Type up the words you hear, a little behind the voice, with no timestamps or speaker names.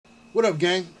What up,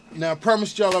 gang? Now, I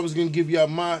promised y'all I was going to give y'all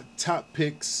my top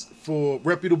picks for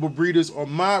reputable breeders or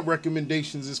my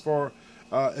recommendations as far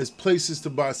as places to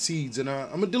buy seeds. And I'm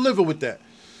going to deliver with that.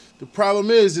 The problem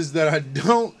is that I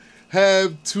don't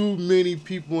have too many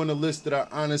people on the list that I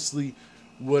honestly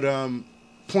would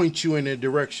point you in their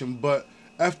direction. But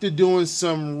after doing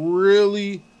some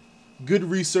really good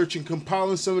research and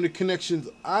compiling some of the connections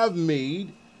I've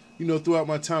made, you know, throughout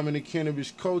my time in the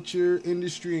cannabis culture,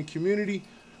 industry, and community,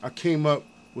 I came up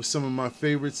with some of my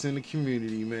favorites in the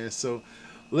community, man. So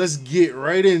let's get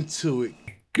right into it.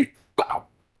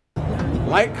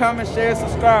 Like, comment, share,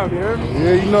 subscribe, you heard me?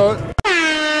 Yeah, you know it.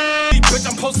 Bitch,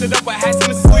 I'm posted up with hats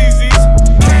and the sleazies.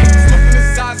 Smoking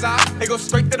the Zaza, they go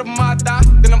straight to the Mata.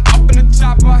 Then I'm up in the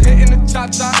chopper, hitting the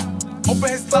cha-cha. Open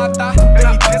his Tata, then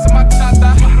he dancing my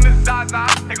Tata. Smoking the Zaza,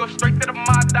 they go straight to the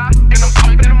Mata. Then I'm up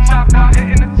in the chopper,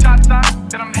 hitting the cha-cha.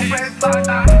 Then I'm open his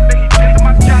Tata, then he dancing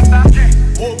my Tata.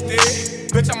 Whooped it,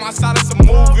 bitch, I'm outside of some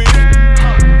movie.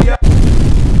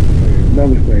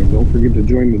 Another thing, don't forget to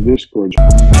join the Discord.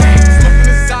 Smoking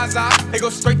the Zaza, they go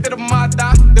straight to the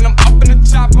Mata. Then I'm up in the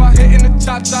chopper, hitting the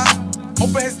cha-cha.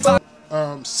 Open his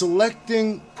Tata.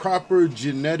 Selecting proper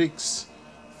genetics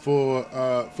for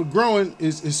growing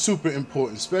is super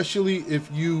important, especially if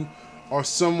you are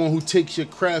someone who takes your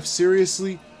craft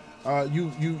seriously.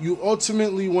 You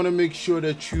ultimately want to make sure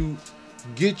that you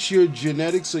get your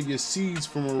genetics or your seeds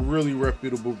from a really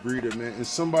reputable breeder, man, and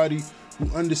somebody who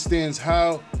understands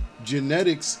how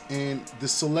genetics and the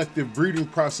selective breeding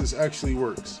process actually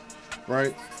works,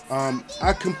 right?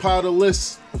 I compiled a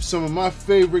list of some of my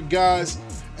favorite guys,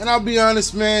 and I'll be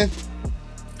honest, man,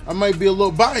 I might be a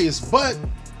little biased, but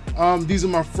these are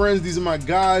my friends, these are my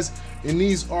guys, and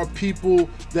these are people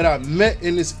that I met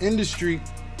in this industry,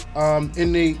 and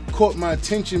they caught my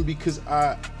attention because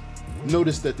I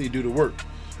noticed that they do the work.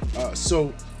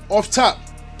 So off top,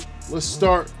 let's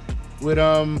start with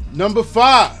number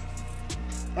 5. All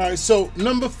right, so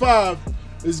number 5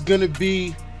 is gonna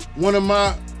be one of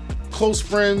my close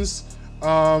friends,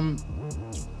 one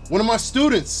of my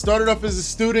students. Started off as a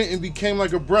student and became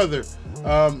like a brother.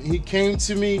 He came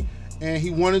to me and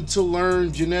he wanted to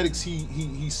learn genetics.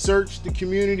 He searched the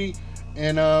community,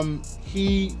 and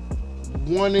he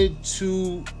wanted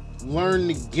to learn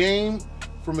the game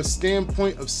from a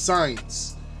standpoint of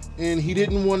science, and he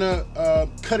didn't want to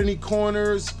cut any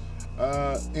corners,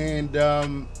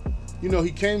 you know,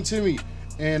 he came to me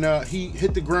and he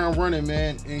hit the ground running,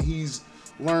 man, and he's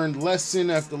learned lesson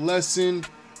after lesson,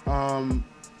 I'm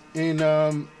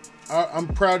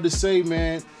proud to say,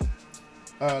 man,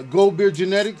 Gold Beard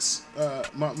Genetics,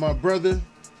 my brother,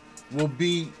 will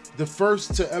be the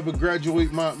first to ever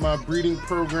graduate my breeding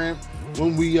program.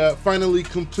 When we finally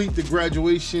complete the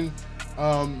graduation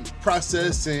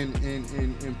process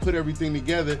and put everything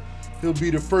together, he'll be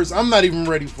the first. I'm not even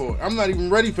ready for it. I'm not even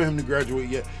ready for him to graduate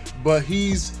yet, but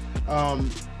he's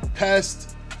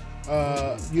passed,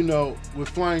 you know, with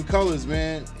flying colors,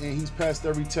 man, and he's passed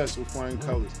every test with flying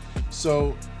colors.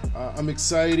 So I'm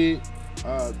excited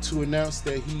to announce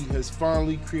that he has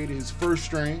finally created his first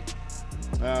strain,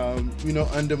 you know,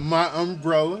 under my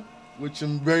umbrella, which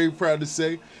I'm very proud to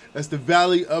say. That's the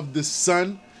Valley of the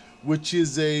Sun, which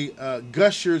is a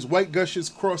Gushers, White Gushers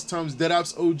cross times Dead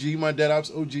Ops OG, my Dead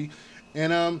Ops OG.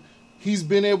 And he's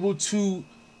been able to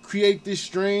create this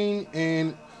strain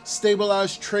and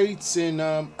stabilize traits and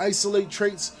isolate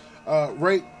traits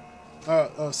right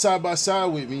side by side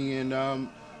with me. And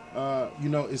you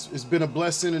know, it's been a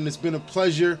blessing, and it's been a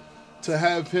pleasure to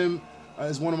have him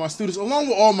as one of my students, along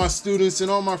with all my students and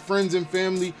all my friends and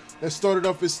family that started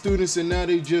off as students and now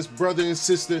they just brother and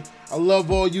sister. I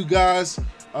love all you guys.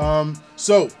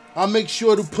 So I'll make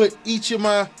sure to put each of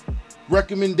my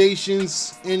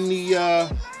recommendations in the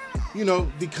you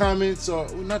know, the comments, or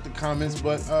well, not the comments,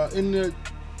 but in the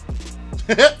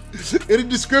in the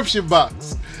description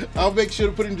box. I'll make sure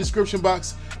to put it in the description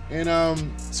box, and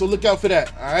so look out for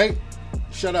that. All right,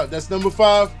 shout out. That's number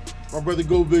 5, my brother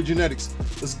Gold Beard Genetics.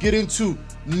 Let's get into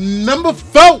number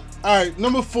 4. All right,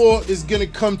 number 4 is gonna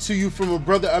come to you from a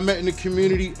brother I met in the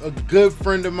community, a good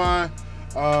friend of mine.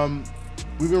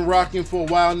 We've been rocking for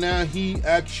a while now. He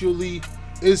actually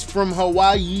is from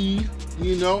Hawaii,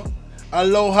 you know.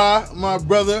 Aloha, my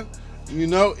brother, you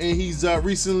know, and he's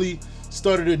recently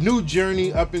started a new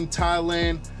journey up in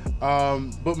Thailand.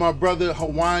 But my brother,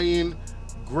 Hawaiian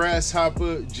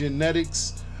Grasshopper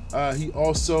Genetics, he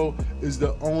also is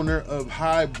the owner of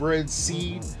Hybrid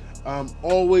Seed.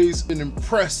 Always been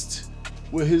impressed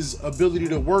with his ability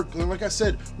to work. And like I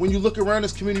said, when you look around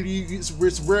this community, it's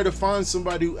rare to find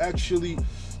somebody who actually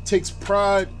takes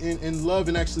pride and love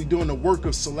in actually doing the work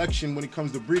of selection when it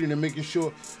comes to breeding and making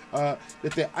sure that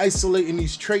they're isolating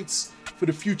these traits for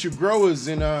the future growers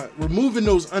and removing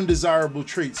those undesirable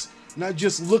traits. Not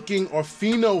just looking or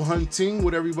pheno hunting,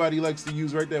 what everybody likes to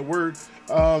use, right? That word,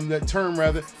 that term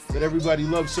rather, that everybody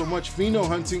loves so much. Pheno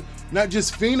hunting, not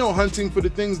just pheno hunting for the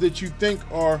things that you think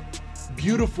are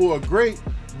beautiful or great,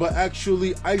 but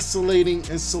actually isolating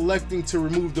and selecting to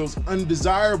remove those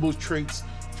undesirable traits.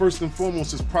 First and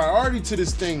foremost, is priority to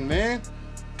this thing, man.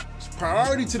 It's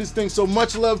priority to this thing. So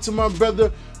much love to my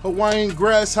brother, Hawaiian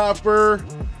Grasshopper,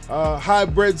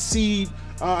 hybrid seed.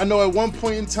 I know at one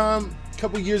point in time,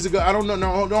 couple years ago, I don't know,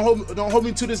 no, don't hold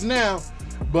me to this now,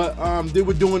 but they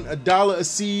were doing $1 a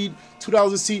seed,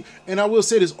 $2 a seed, and I will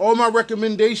say this, all my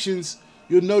recommendations,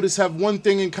 you'll notice, have one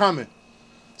thing in common.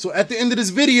 So at the end of this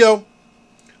video,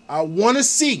 I want to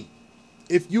see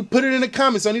if you put it in the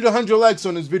comments. I need 100 likes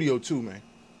on this video too, man.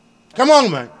 Come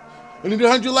on, man. I need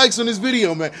 100 likes on this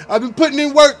video, man. I've been putting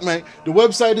in work, man. The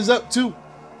website is up too,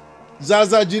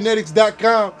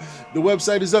 seeds-zaza.com. The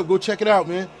website is up, go check it out,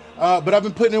 man. But I've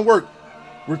been putting in work.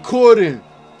 Recording,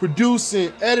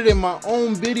 producing, editing my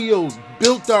own videos,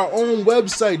 built our own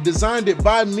website, designed it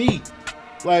by me.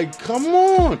 Like, come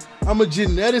on. I'm a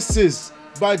geneticist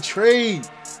by trade.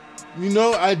 You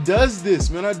know, I does this,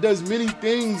 man. I does many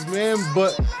things, man,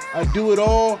 but I do it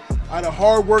all out of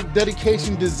hard work,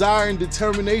 dedication, desire, and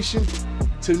determination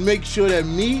to make sure that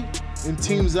me and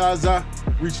Team Zaza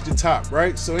reach the top,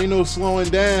 right? So ain't no slowing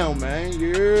down, man.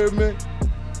 You hear me?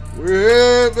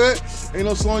 Ain't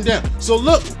no slowing down. So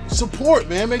look, support,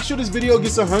 man. Make sure this video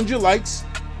gets 100 likes.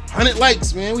 100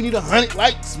 likes, man. We need 100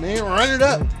 likes, man. Run it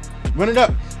up. Run it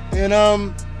up. And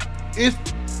if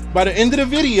by the end of the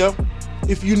video,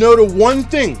 if you know the one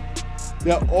thing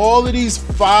that all of these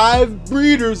 5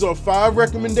 breeders or 5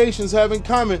 recommendations have in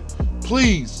common,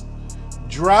 please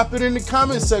drop it in the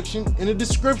comment section, in the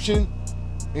description,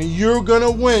 and you're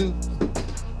gonna win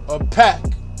a pack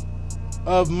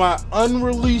of my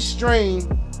unreleased strain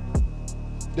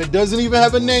that doesn't even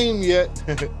have a name yet,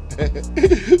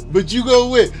 but you go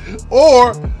with,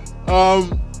 or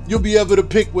you'll be able to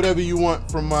pick whatever you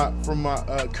want from my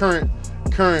current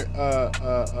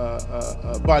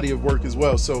body of work as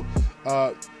well. So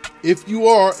if you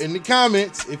are in the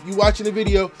comments, if you watching the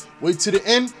video, wait to the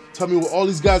end, tell me what all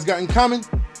these guys got in common,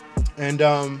 and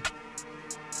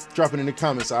drop it in the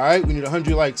comments. All right, we need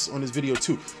 100 likes on this video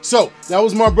too. So that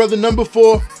was my brother number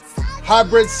 4,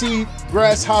 hybrid seed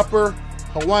grasshopper,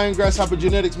 Hawaiian grasshopper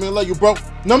genetics, man. Love you, bro.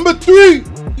 Number 3,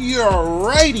 you're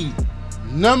righty.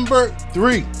 Number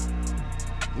 3.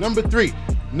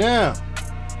 Now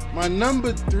my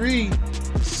number 3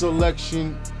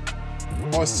 selection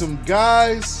are some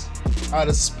guys out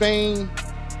of Spain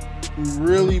who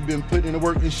really been putting in the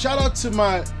work. And shout out to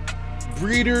my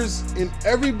breeders and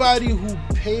everybody who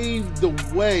paved the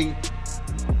way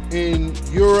in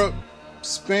Europe,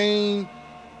 Spain,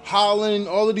 Holland,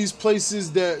 all of these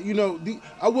places that, you know,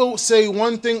 I will say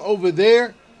one thing over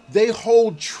there, they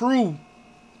hold true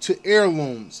to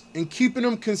heirlooms and keeping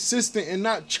them consistent and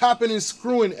not chopping and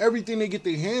screwing everything they get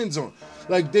their hands on.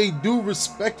 Like, they do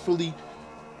respectfully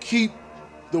keep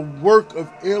the work of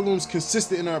heirlooms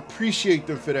consistent, and I appreciate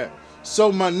them for that.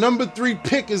 So my number 3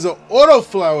 pick is an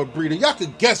autoflower breeder. Y'all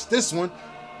can guess this one.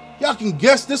 Y'all can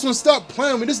guess this one. Stop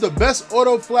playing with me. This is the best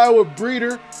autoflower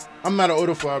breeder. I'm not an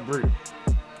autoflower breeder.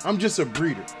 I'm just a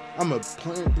breeder. I'm a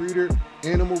plant breeder,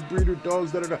 animal breeder,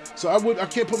 dogs, da-da-da. So I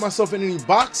can't put myself in any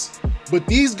box, but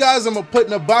these guys I'm gonna put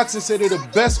in a box and say they're the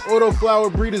best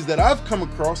autoflower breeders that I've come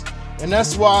across. And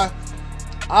that's why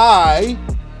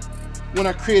when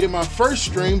I created my first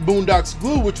strain, Boondocks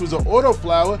Glue, which was an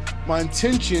autoflower, my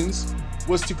intentions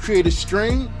was to create a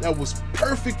strain that was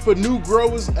perfect for new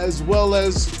growers as well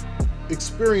as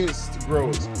experienced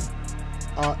growers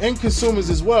and consumers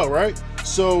as well, right?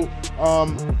 So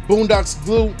Boondocks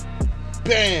Glue,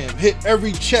 bam, hit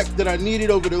every check that I needed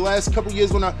over the last couple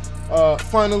years when I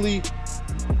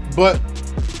but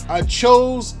I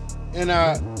chose and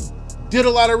I did a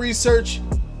lot of research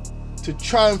to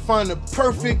try and find the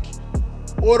perfect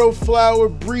autoflower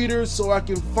breeder so I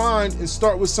can find and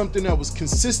start with something that was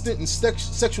consistent and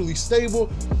sexually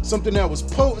stable, something that was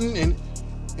potent,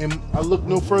 and I look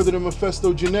no further than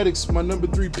Mephisto Genetics, my number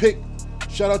 3 pick.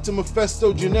 Shout out to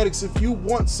Mephisto Genetics. If you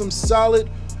want some solid,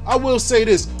 I will say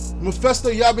this, Mephisto,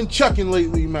 y'all been chucking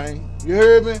lately, man. You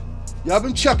heard me? Y'all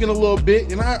been chucking a little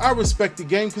bit, and I respect the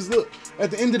game, because look, at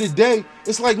the end of the day,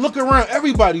 it's like, look around,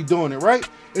 everybody doing it, right?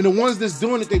 And the ones that's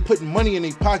doing it, they putting money in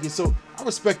their pocket. So I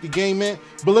respect the game, man.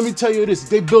 But let me tell you this,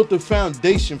 they built the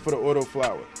foundation for the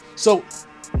autoflower. So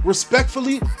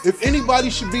respectfully, if anybody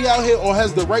should be out here or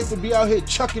has the right to be out here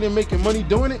chucking and making money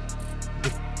doing it,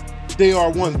 they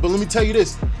are one. But let me tell you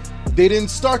this, they didn't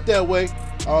start that way.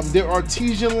 Their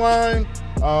artesian line,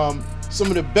 some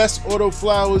of the best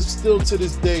autoflowers still to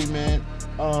this day, man.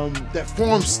 That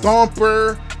Form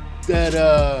Stomper,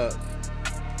 that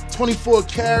 24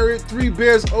 karat, 3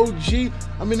 Bears OG.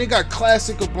 I mean, they got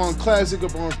classic upon classic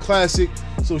upon classic.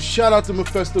 So shout out to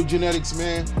Mephisto Genetics,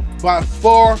 man. By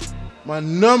far my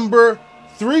number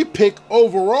 3 pick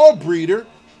overall breeder,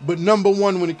 but number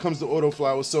 1 when it comes to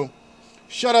autoflowers. So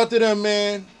shout out to them,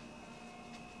 man.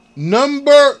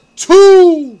 Number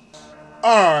 2.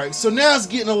 All right, so now it's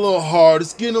getting a little hard.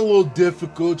 It's getting a little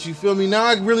difficult, you feel me? Now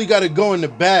I really got to go in the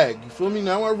bag, you feel me?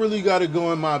 Now I really got to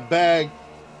go in my bag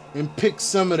and pick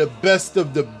some of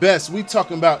the best. We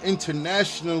talking about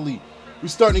internationally. We're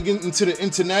starting to get into the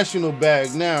international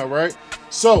bag now, right?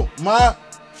 So my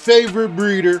favorite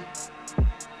breeder,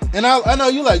 and I know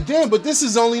you're like, damn, but this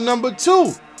is only number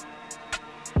 2.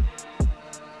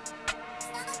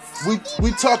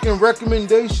 We talking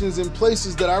recommendations and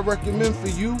places that I recommend for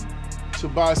you to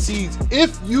buy seeds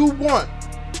if you want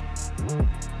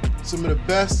some of the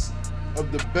best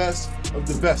of the best of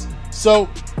the best. So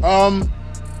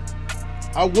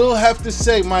I will have to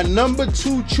say my number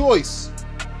 2 choice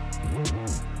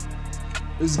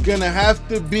is gonna have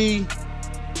to be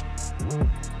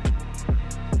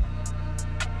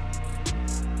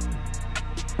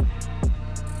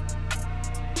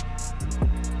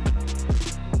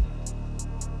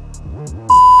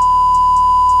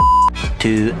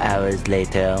Two hours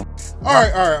later. All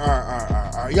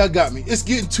right. Y'all got me. It's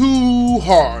getting too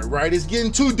hard, right? It's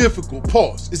getting too difficult.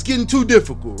 Pause. It's getting too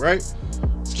difficult, right?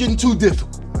 It's getting too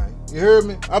difficult, man. You heard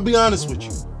me? I'll be honest with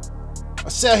you. I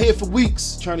sat here for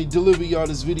weeks trying to deliver y'all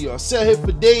this video. I sat here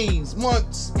for days,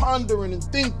 months, pondering and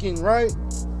thinking, right?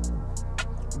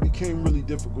 It became really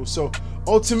difficult. So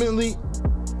ultimately,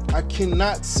 I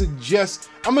cannot suggest.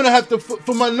 I'm gonna have to,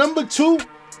 for my number 2,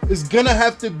 it's gonna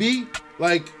have to be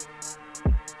like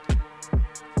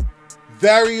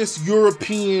various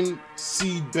European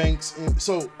seed banks. And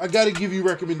so I got to give you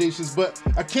recommendations, but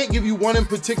I can't give you one in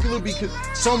particular because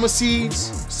Soma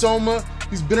Seeds, Soma,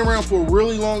 he's been around for a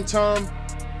really long time.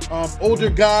 Older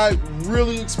guy,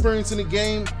 really experienced in the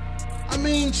game. I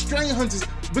mean, strain hunters,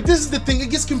 but this is the thing,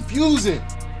 it gets confusing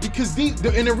because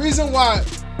and the reason why,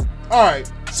 all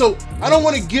right, so I don't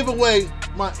want to give away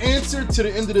my answer to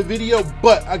the end of the video,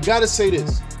 but I got to say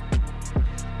this.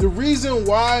 The reason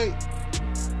why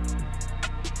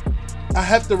I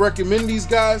have to recommend these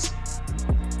guys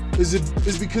is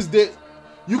because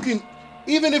you can,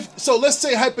 even if, so let's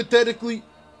say hypothetically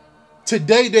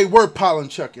today they were pollen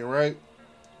checking, right?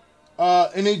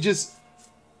 And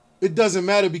it doesn't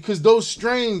matter because those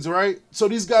strains, right? So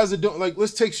these guys are doing, like,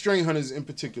 let's take strain hunters in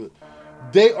particular.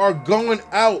 They are going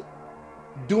out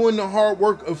doing the hard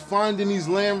work of finding these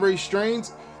landrace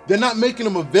strains. They're not making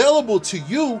them available to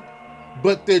you,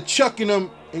 but they're chucking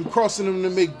them and crossing them to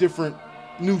make different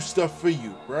new stuff for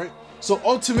you, right? So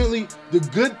ultimately, the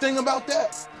good thing about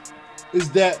that is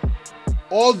that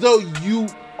although you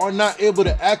are not able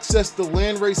to access the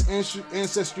landrace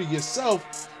ancestry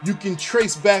yourself, you can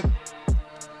trace back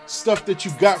stuff that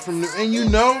you got from them. And you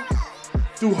know,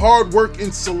 through hard work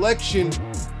and selection,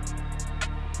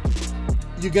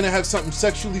 you're gonna have something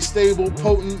sexually stable,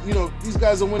 potent. You know, these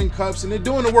guys are winning cups and they're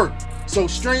doing the work. So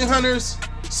strain hunters,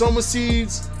 Soma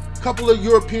Seeds, couple of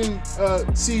European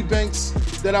seed banks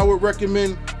that I would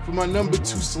recommend for my number 2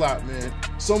 slot, man.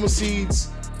 Soma Seeds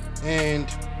and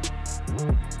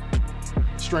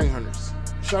strain hunters.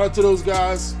 Shout out to those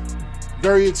guys,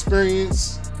 very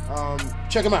experienced.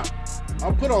 Check them out.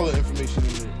 I'll put all the information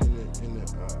in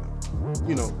the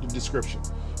you know, the description.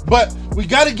 But we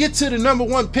got to get to the number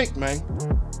 1 pick, man.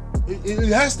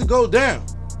 It has to go down.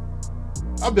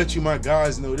 I bet you my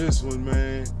guys know this one,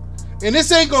 man. And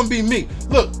this ain't gonna be me.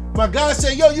 Look, my guy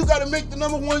said, yo, you gotta make the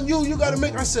number 1 you gotta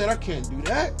make. I said, I can't do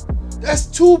that. That's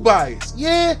too biased.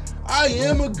 Yeah, I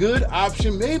am a good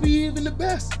option, maybe even the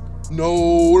best.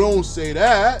 No, don't say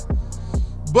that.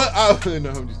 But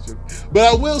no, I'm just joking.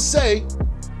 But I will say,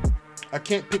 I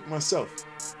can't pick myself.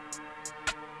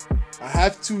 I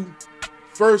have to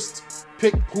first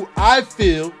pick who I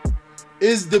feel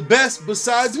is the best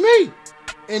besides me.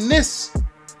 And this,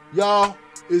 y'all,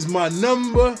 is my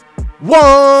number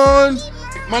 1.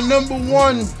 My number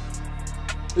 1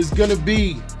 is gonna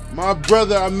be my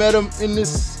brother. I met him in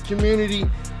this community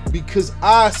because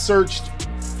I searched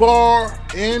far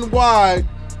and wide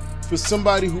for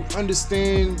somebody who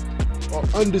understood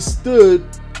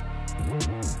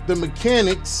the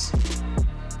mechanics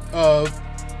of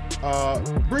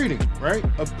breeding, right?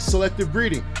 Of selective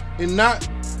breeding, and not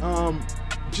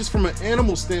just from an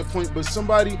animal standpoint, but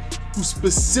somebody who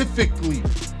specifically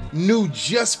knew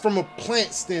just from a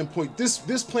plant standpoint, this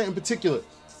plant in particular.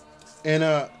 And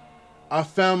I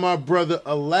found my brother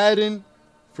Aladdin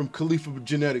from Khalifa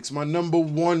Genetics, my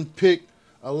 #1 pick,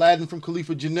 Aladdin from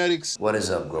Khalifa Genetics. What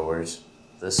is up, growers?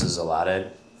 This is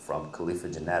Aladdin from Khalifa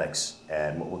Genetics,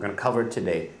 and what we're going to cover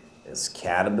today is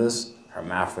cannabis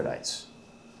hermaphrodites.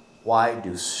 Why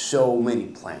do so many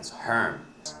plants harm?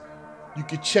 You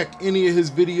can check any of his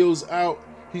videos out.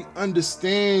 He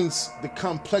understands the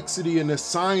complexity and the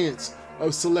science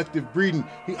of selective breeding.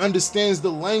 He understands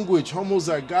the language.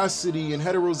 Homozygosity and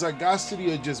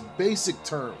heterozygosity are just basic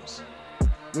terms.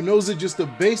 When those are just the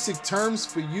basic terms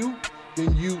for you,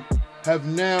 then you have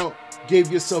now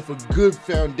gave yourself a good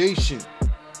foundation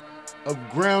of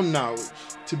ground knowledge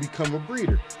to become a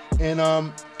breeder. And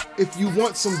if you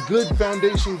want some good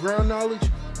foundation ground knowledge,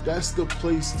 that's the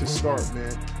place to start,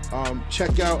 man.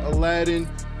 Check out Aladdin.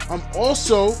 I'm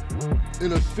also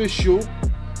an official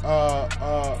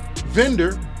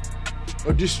vendor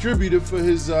or distributor for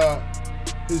his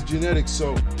genetics.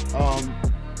 So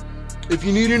if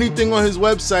you need anything on his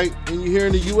website and you're here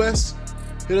in the US,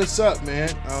 hit us up, man.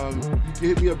 You can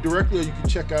hit me up directly, or you can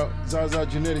check out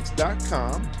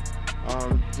ZazaGenetics.com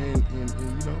and you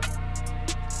know,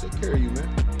 take care of you, man.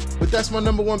 But that's my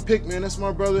 #1 pick, man. That's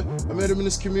my brother. I met him in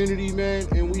this community, man,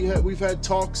 and we've had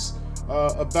talks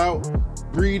about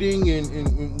breeding,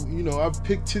 and you know, I've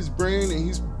picked his brain, and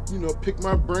he's, you know, picked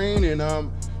my brain, and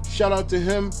shout out to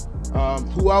him,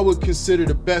 who I would consider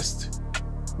the best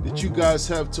that you guys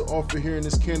have to offer here in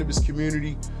this cannabis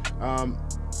community.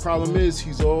 Problem is,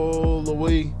 he's all the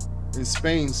way in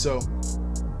Spain, so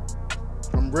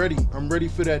I'm ready. I'm ready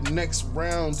for that next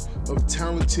round of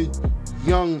talented,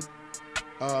 young,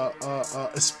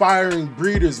 aspiring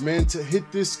breeders, man, to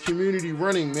hit this community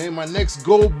running, man. My next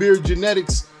Gold Beard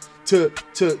Genetics to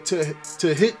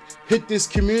hit this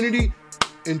community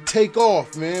and take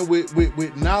off, man,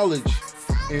 with knowledge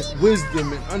and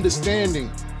wisdom and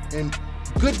understanding and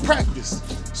good practice.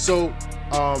 So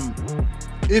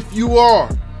if you are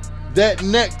that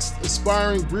next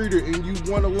aspiring breeder and you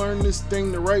want to learn this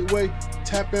thing the right way,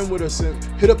 tap in with us and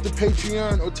hit up the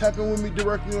Patreon, or tap in with me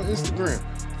directly on Instagram.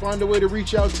 Find a way to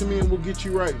reach out to me and we'll get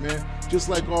you right, man. Just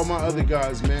like all my other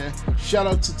guys, man. Shout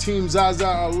out to Team Zaza.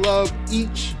 I love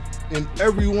each and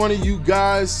every one of you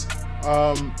guys.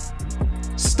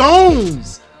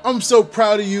 Stones, I'm so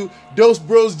proud of you. Dos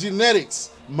Bros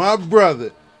Genetics, my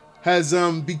brother, has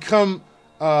become,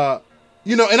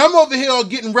 you know, and I'm over here all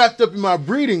getting wrapped up in my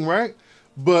breeding, right?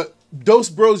 But Dos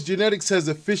Bros Genetics has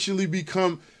officially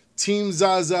become Team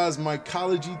Zaza's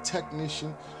mycology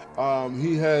technician.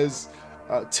 He has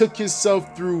took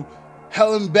himself through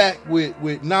hell and back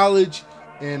with knowledge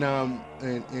and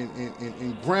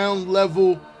ground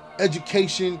level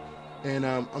education, and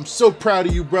I'm so proud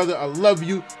of you, brother. I love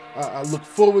you. I look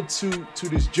forward to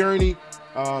this journey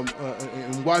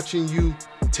and watching you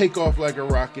take off like a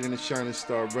rocket and a shining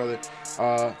star, brother.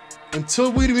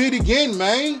 Until we meet again,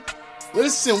 man.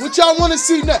 Listen, what y'all want to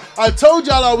see now? I told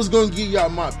y'all I was gonna give y'all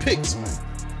my picks, man.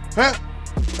 Huh?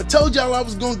 I told y'all I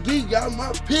was gonna give y'all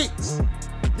my picks.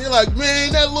 They're like,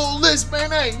 man, that little list,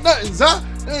 man, that ain't nothing, Zah.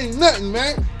 That ain't nothing,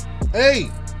 man.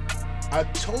 Hey, I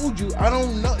told you, I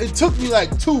don't know. It took me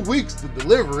like 2 weeks to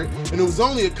deliver it, and it was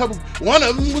only a couple. One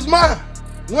of them was mine.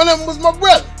 One of them was my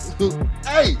brother.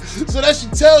 Hey, so that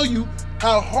should tell you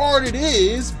how hard it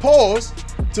is, pause,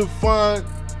 to find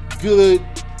good,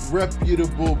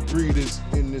 reputable breeders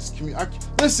in this community.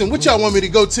 Listen, what y'all want me to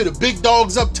go to the big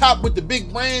dogs up top with the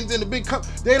big brands and the big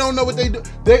they don't know what they do.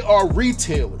 They are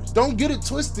retailers. Don't get it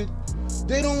twisted.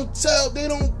 They don't sell, they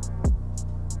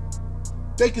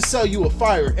can sell you a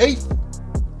fire eighth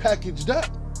packaged up,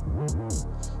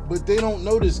 but they don't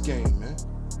know this game, man.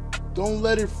 Don't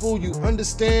let it fool you.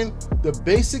 Understand the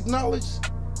basic knowledge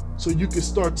so you can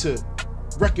start to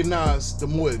recognize the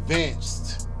more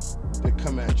advanced that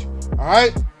come at you. All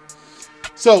right?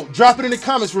 So drop it in the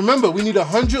comments. Remember, we need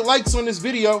 100 likes on this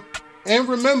video. And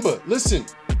remember, listen,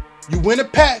 you win a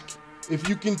pack if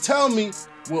you can tell me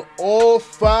what all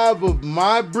 5 of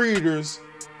my breeders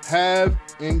have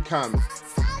in common.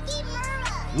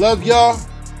 Love y'all.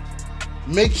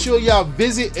 Make sure y'all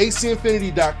visit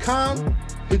acinfinity.com.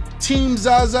 Hit Team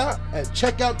Zaza at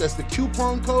checkout. That's the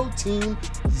coupon code, Team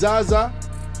Zaza.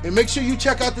 And make sure you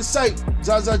check out the site,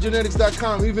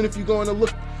 ZazaGenetics.com. Even if you go and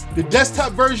look, the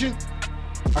desktop version,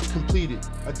 I completed.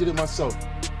 I did it myself.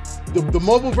 The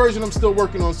mobile version I'm still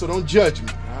working on, so don't judge me,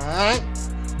 all right?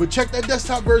 But check that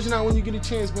desktop version out when you get a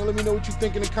chance, man. Let me know what you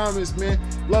think in the comments, man.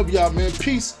 Love y'all, man.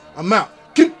 Peace. I'm out.